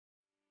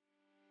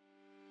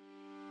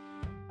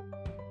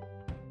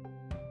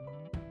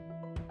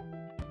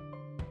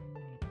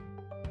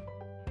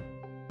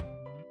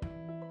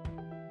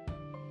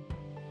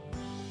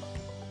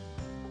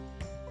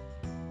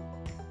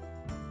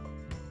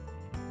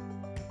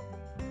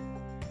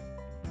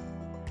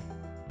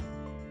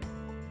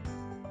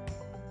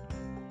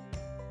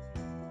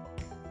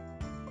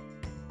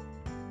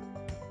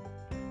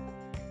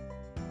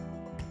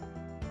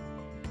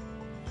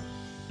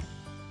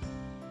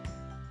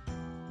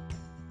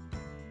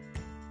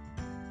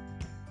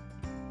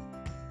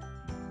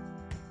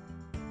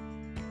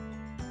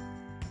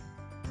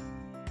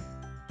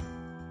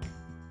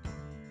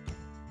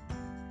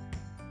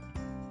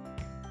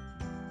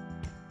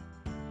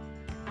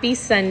Happy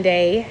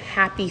Sunday,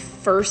 happy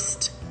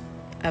 1st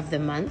of the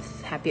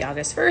month, happy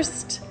August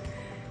 1st.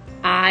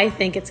 I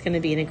think it's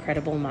gonna be an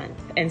incredible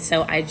month. And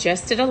so I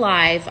just did a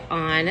live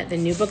on the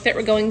new book that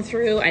we're going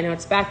through. I know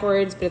it's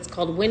backwards, but it's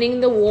called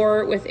Winning the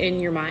War Within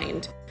Your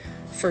Mind.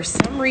 For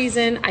some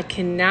reason, I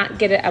cannot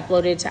get it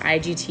uploaded to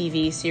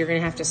IGTV, so you're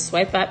gonna have to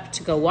swipe up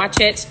to go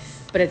watch it,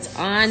 but it's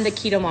on the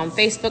KetoMOM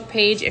Facebook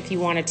page if you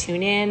wanna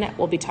tune in.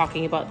 We'll be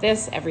talking about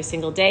this every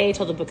single day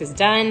till the book is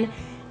done.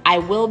 I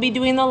will be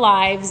doing the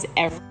lives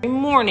every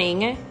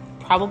morning,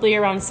 probably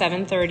around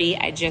 7:30.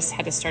 I just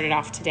had to start it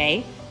off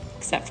today,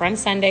 except for on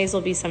Sundays will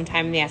be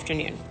sometime in the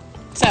afternoon.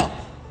 So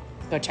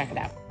go check it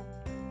out.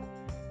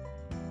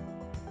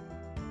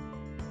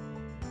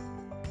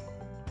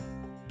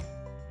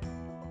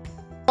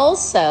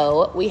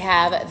 Also, we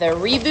have the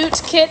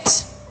reboot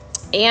kit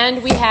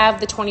and we have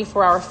the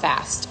 24-hour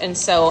fast. And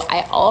so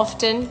I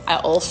often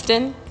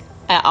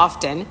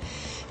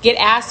get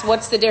asked,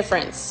 what's the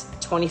difference?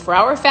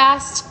 24-hour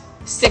fast,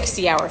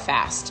 60-hour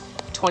fast.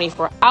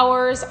 24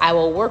 hours, I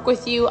will work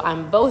with you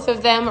on both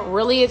of them.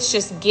 Really, it's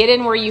just get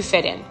in where you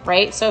fit in,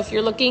 right? So if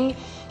you're looking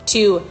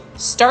to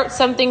start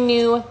something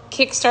new,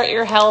 kickstart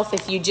your health,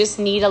 if you just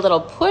need a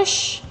little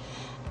push,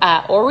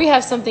 or we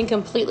have something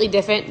completely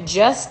different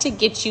just to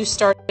get you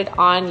started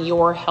on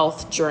your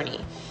health journey.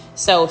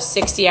 So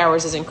 60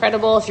 hours is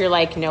incredible. If you're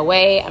like, no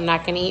way, I'm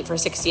not gonna eat for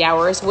 60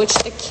 hours, which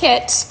the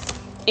kit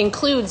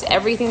includes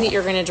everything that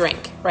you're gonna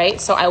drink,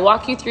 right? So I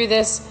walk you through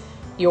this,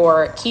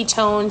 your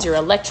ketones, your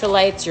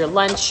electrolytes, your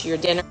lunch, your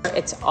dinner,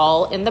 it's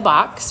all in the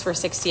box for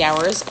 60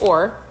 hours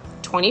or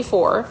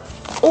 24.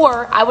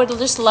 Or I would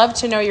just love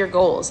to know your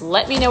goals.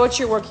 Let me know what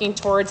you're working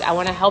towards. I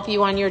wanna help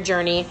you on your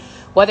journey.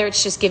 Whether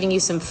it's just giving you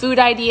some food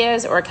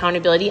ideas or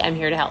accountability, I'm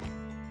here to help.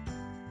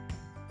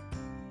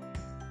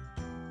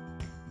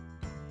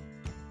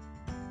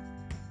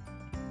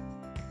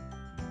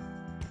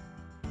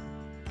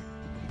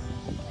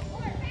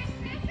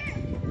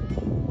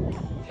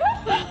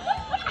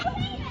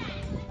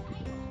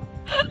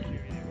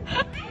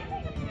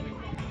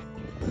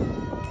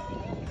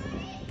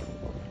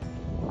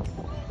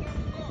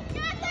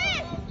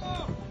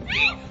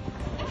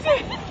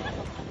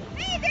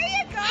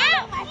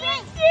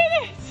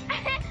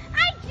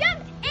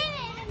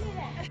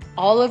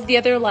 All of the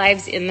other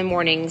lives in the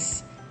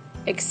mornings,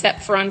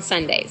 except for on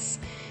Sundays.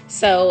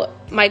 So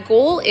my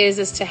goal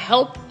is to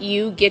help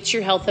you get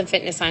your health and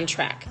fitness on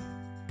track.